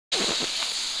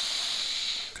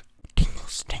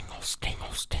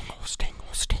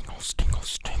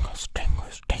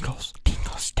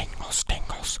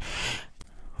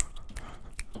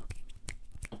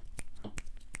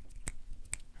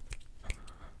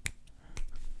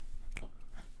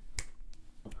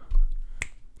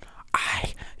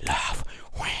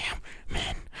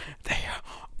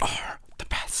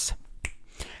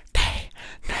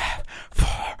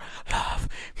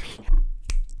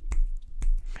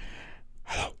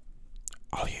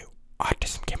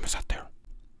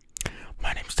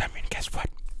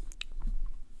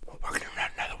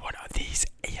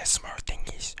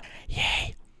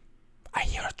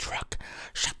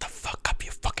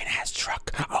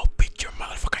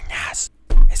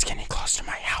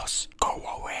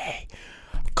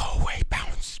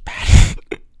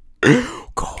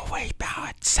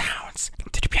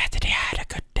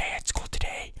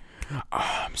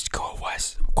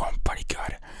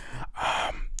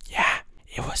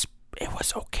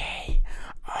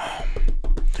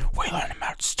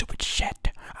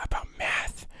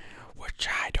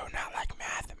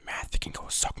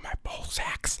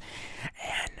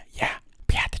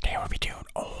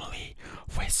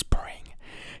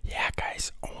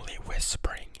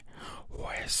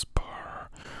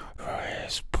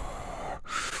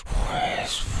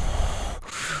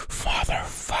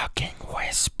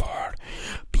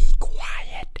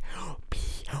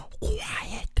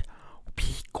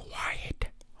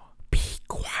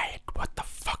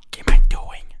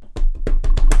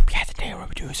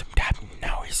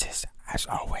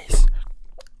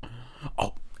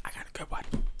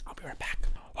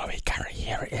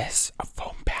is a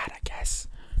foam pad, I guess.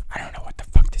 I don't know what the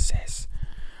fuck this is.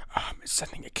 It's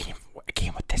something that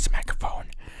came with this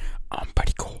microphone.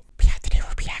 Pretty cool. But yeah, today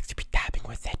we'll actually be tapping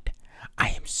with it. I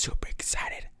am super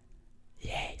excited.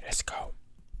 Yay, let's go.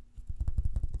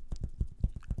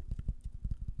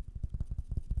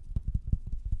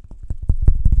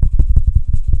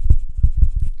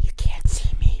 You can't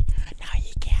see me. Now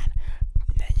you can.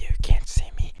 You can't see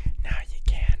me. Now you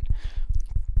can.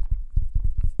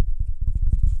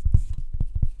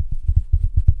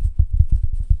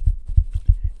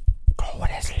 Go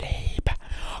to sleep.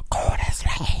 Go to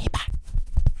sleep.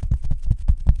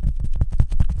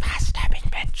 Fast tapping,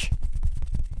 bitch.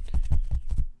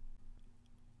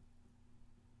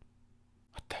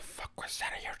 What the fuck was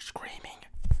that? You're screaming.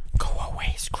 Go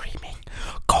away, screaming.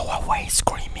 Go away,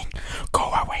 screaming.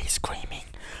 Go away, screaming.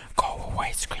 Go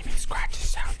away, screaming. Scratch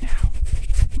this out now.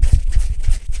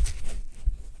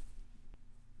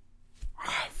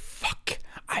 Oh, fuck.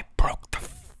 I broke the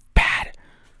pad.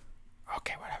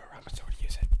 Okay, whatever. I'm just going to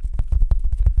use it.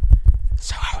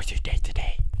 So, how was your day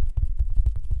today?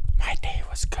 My day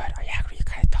was good. I actually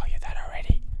kind of told you that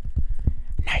already.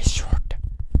 Nice shirt.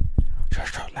 Your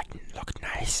shirt looked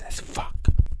nice as fuck.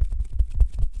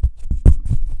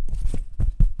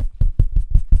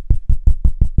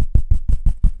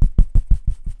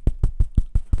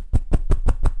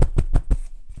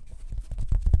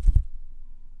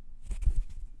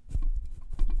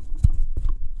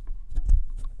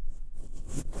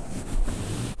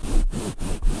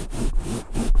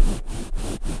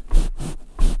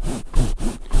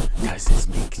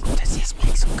 Does this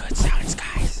make some good sounds,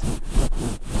 guys?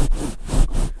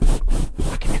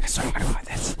 I can make a song about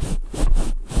this.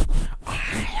 I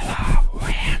love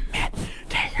women.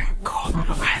 They are cool.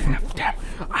 I love them.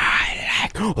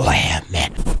 I like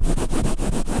women.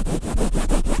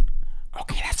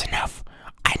 Okay, that's enough.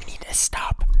 I need to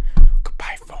stop.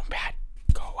 Goodbye, phone pad.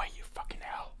 Go away, you fucking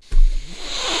hell.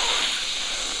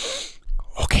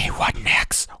 Okay, what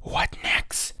next? What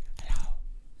next? Hello.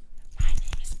 My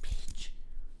name is Peach.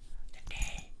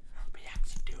 Today, we're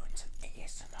actually doing some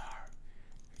ASMR.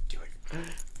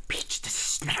 Peach, this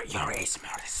is not your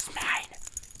ASMR, this is mine.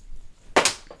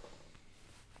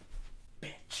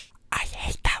 Bitch. I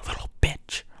hate that little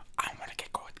bitch. I'm gonna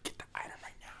get the item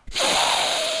right now.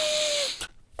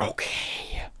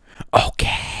 Okay.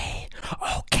 Okay.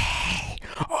 Okay.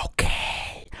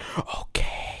 Okay.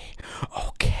 Okay.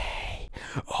 Okay.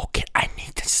 Okay. I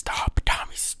need to stop.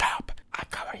 Tommy, stop. I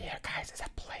got right here, guys, is a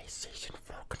PlayStation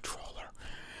 4 controller.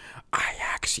 I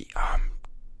actually,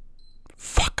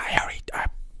 fuck, I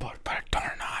put it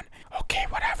turn on. Okay,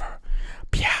 whatever.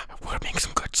 But yeah, we're making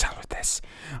some good sounds with this.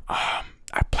 I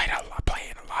play it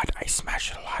a lot. I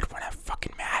smash it a lot when I'm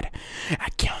fucking mad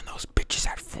at killing those bitches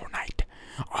at Fortnite.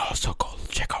 Also, go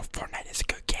check out Fortnite. It's a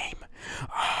good game.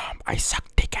 I suck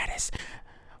dick at it.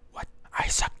 What? I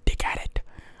suck dick at it.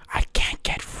 I can't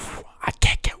get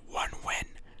one win.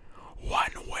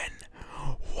 One win.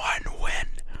 One win.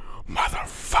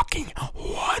 Motherfucking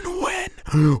one win.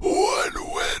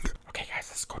 One win. Okay, guys,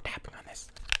 let's go tapping on this.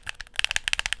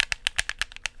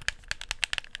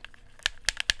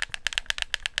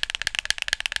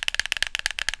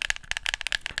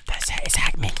 Is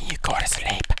that making you go to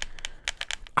sleep?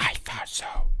 I thought so.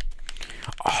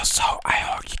 Also, I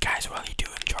hope you guys really do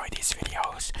enjoy these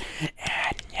videos.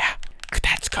 And yeah,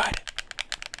 that's good.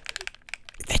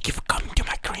 Thank you for coming to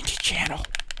my cringy channel.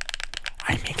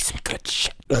 I make some good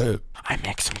shit. I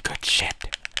make some good shit.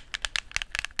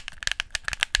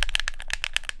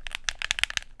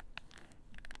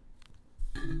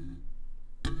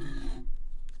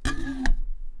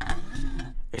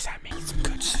 Is that making some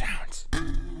good sounds?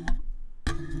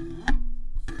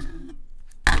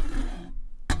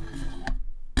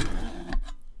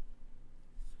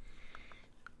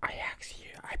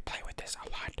 I play with this a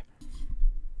lot.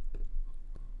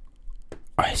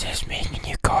 Or is this making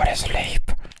you go to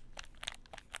sleep?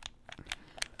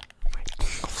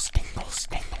 Tingles, tingles,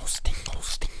 tingles,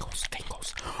 tingles, tingles,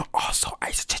 tingles. Also,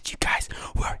 I suggest you guys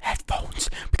wear headphones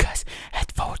because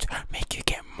headphones make you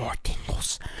get more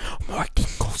tingles. More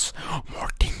tingles, more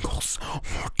tingles,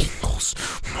 more tingles,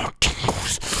 more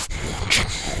tingles, more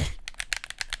tingles.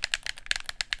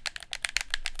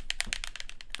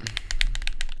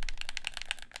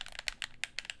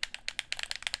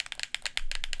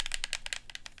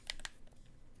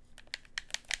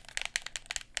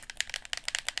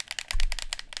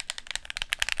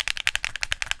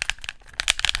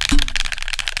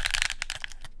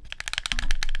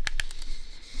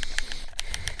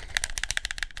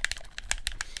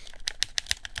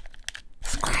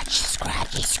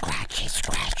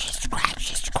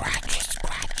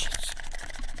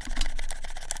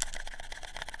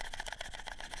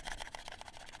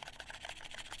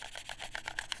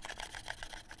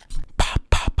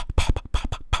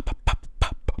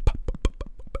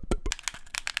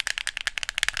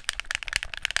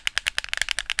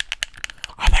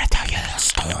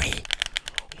 story.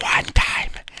 One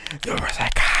time, there was a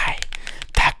guy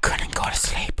that couldn't go to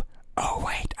sleep. Oh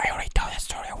wait, I already told that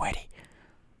story already.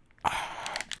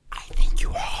 I think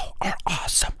you all are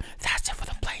awesome. That's it for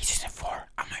the PlayStation 4.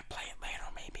 I might play it later,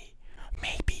 maybe.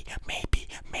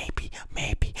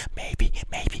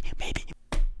 Maybe.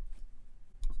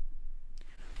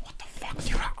 What the fuck,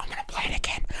 Zero? I'm gonna play it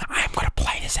again. I'm gonna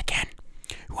play this again.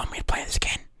 You want me to play this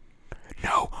again?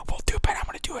 No, we'll do it, but I'm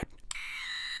gonna do it.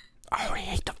 I already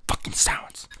hate the fucking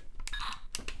sounds.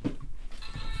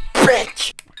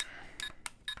 Bitch!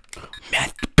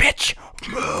 Man, bitch,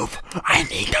 move! I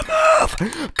need to move!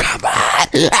 Come on!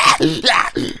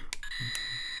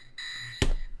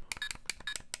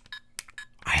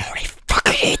 I already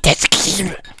fucking hate this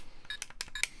game!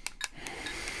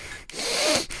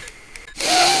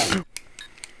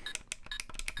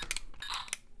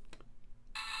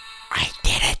 I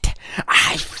did it!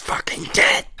 I fucking did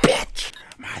it, bitch!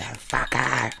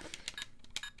 Motherfucker!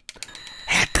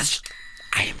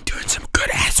 I am doing some good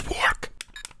ass work!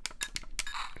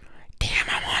 Damn,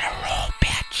 I'm on a roll,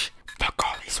 bitch! Fuck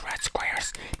all these red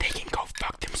squares. They can go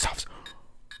fuck themselves.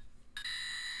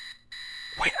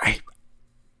 Wait,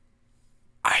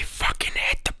 I fucking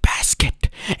hit the basket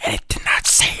and it did not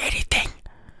say anything.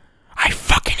 I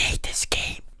fucking hate this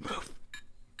game. Move.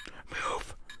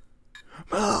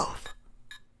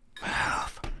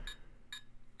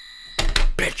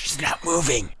 Bitch is not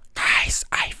moving. Guys,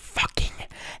 I fucking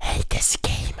hate this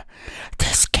game.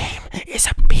 This game is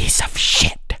a piece of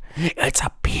shit. It's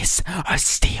a piece of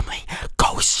steaming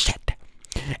ghost shit.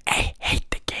 I hate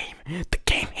the game. The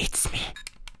game hates me.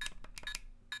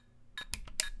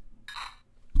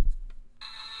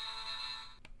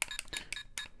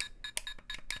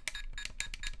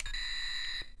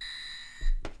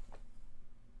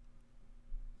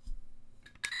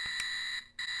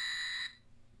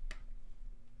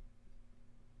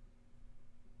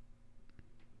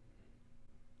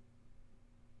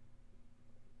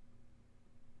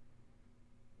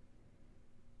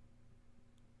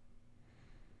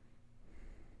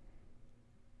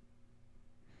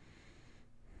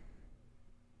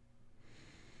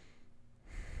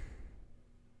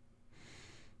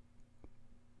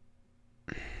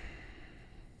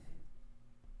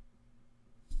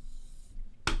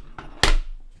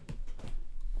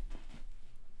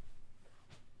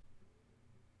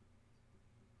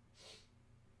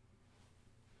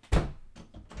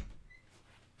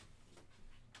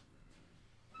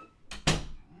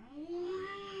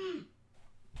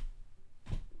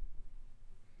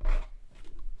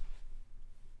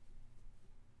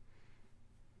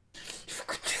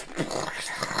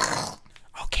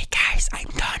 Okay guys, I'm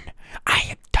done. I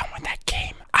am done with that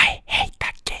game. I hate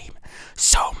that game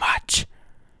so much.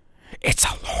 It's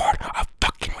a Lord of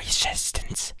fucking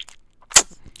Resistance.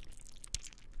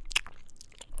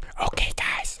 Okay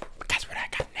guys, guess what I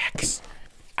got next?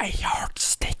 A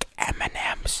yardstick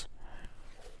M&M's.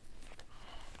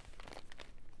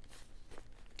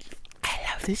 I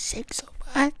love this thing so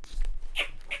much.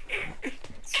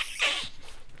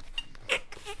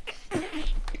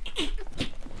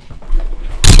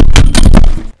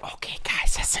 Okay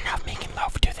guys, that's enough making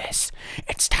love to this.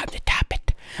 It's time to tap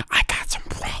it. I got some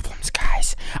problems,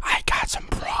 guys. I got some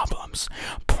problems.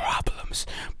 Problems.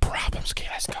 Okay,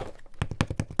 let's go.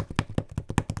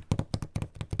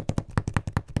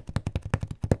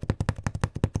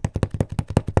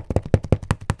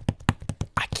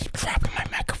 I keep dropping my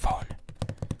microphone.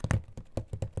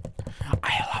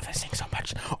 I love this thing so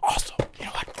much. Also, you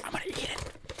know what? I'm gonna eat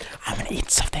it. I'm gonna eat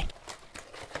something.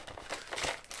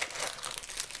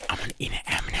 I'm gonna eat an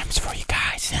M&M's for you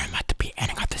guys, and I'm about to be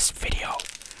ending up this video.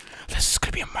 This is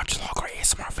gonna be a much longer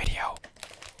ASMR video.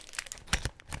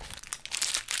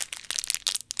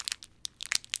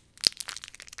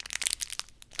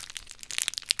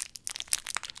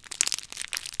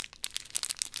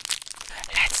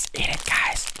 Let's eat it,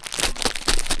 guys.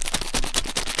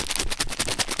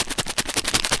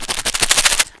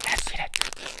 Let's eat it.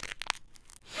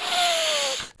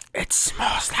 It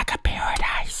smells like a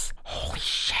paradise. Holy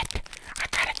shit. I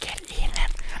gotta get eating them.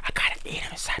 I gotta eat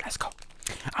them inside. Let's go.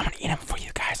 I'm gonna eat them for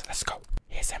you guys. Let's go.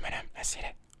 Here's M&M. Let's eat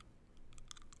it.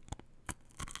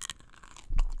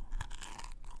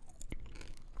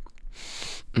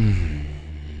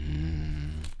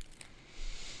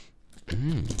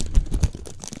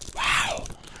 Wow.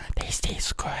 These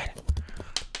taste good.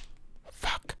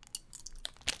 Fuck.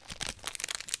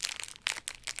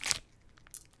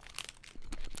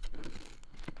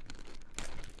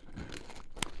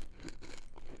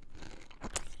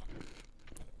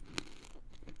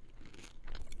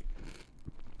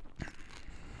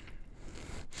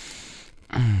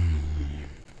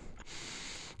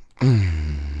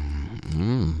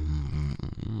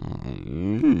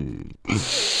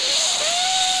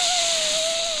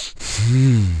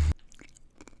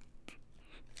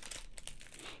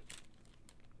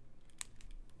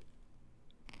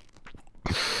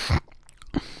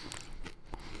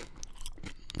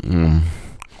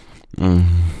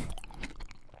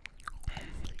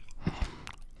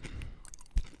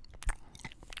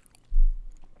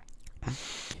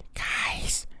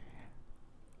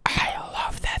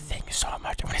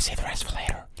 gonna save the rest for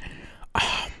later.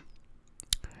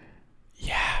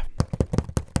 Yeah.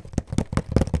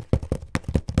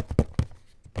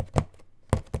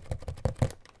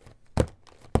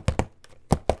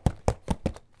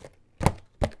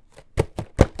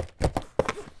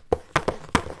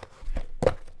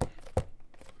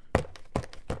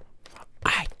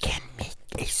 I can make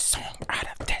a song out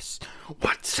of this.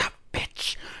 What's up,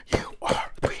 bitch? You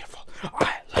are beautiful.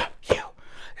 I love you.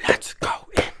 Let's go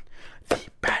in the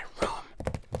bedroom.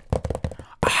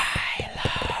 I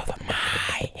love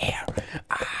my hair.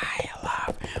 I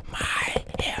love my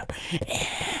hair.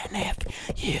 And if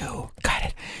you cut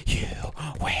it, you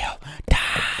will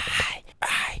die.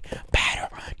 I better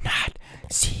not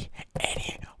see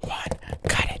anyone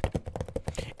cut it.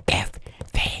 If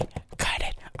they cut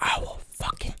it, I will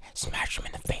fucking smash them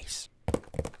in the face.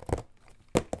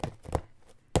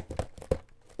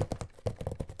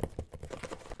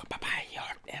 Bye-bye, your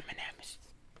M&M's.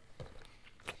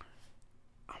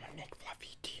 I'm gonna make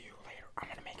fluffy to you later. I'm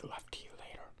gonna make love to you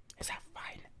later. Is that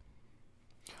fine?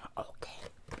 Okay.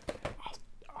 I'll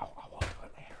do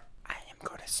it later. I am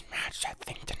gonna smash that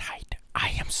thing tonight. I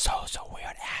am so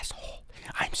weird, asshole.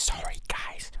 I'm sorry,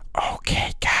 guys.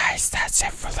 Okay, guys, that's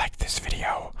it for like this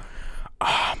video.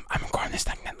 I'm recording this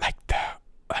thing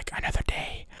like another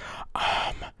day.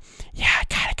 Yeah,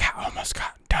 I almost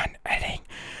got done editing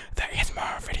the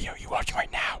ASMR video you're watching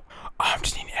right now.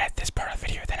 Just need to edit this part of the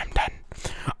video, then I'm done.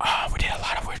 We did a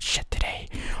lot of weird shit today.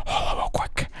 Hold on real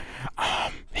quick.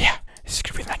 Yeah, this is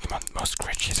gonna be like the most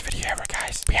cringiest video ever,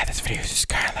 guys. But yeah, this video is just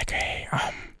kind of like a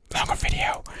longer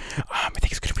video. I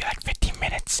think it's gonna be like 15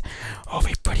 minutes. It'll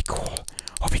be pretty cool.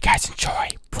 Hope you guys enjoy.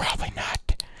 Probably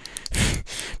not,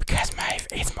 because my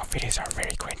ASMR videos are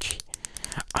very cringy.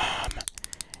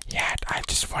 Yeah, I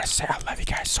just want to say I love you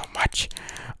guys so much.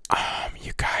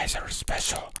 You guys are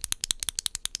special.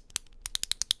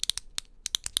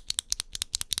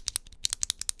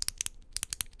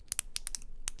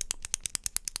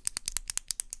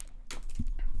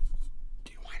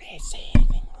 Do you want to say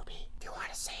anything, Ruby? Do you want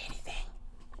to say anything?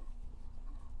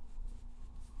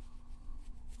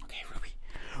 Okay,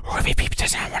 Ruby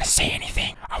does not want to say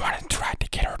anything. I want to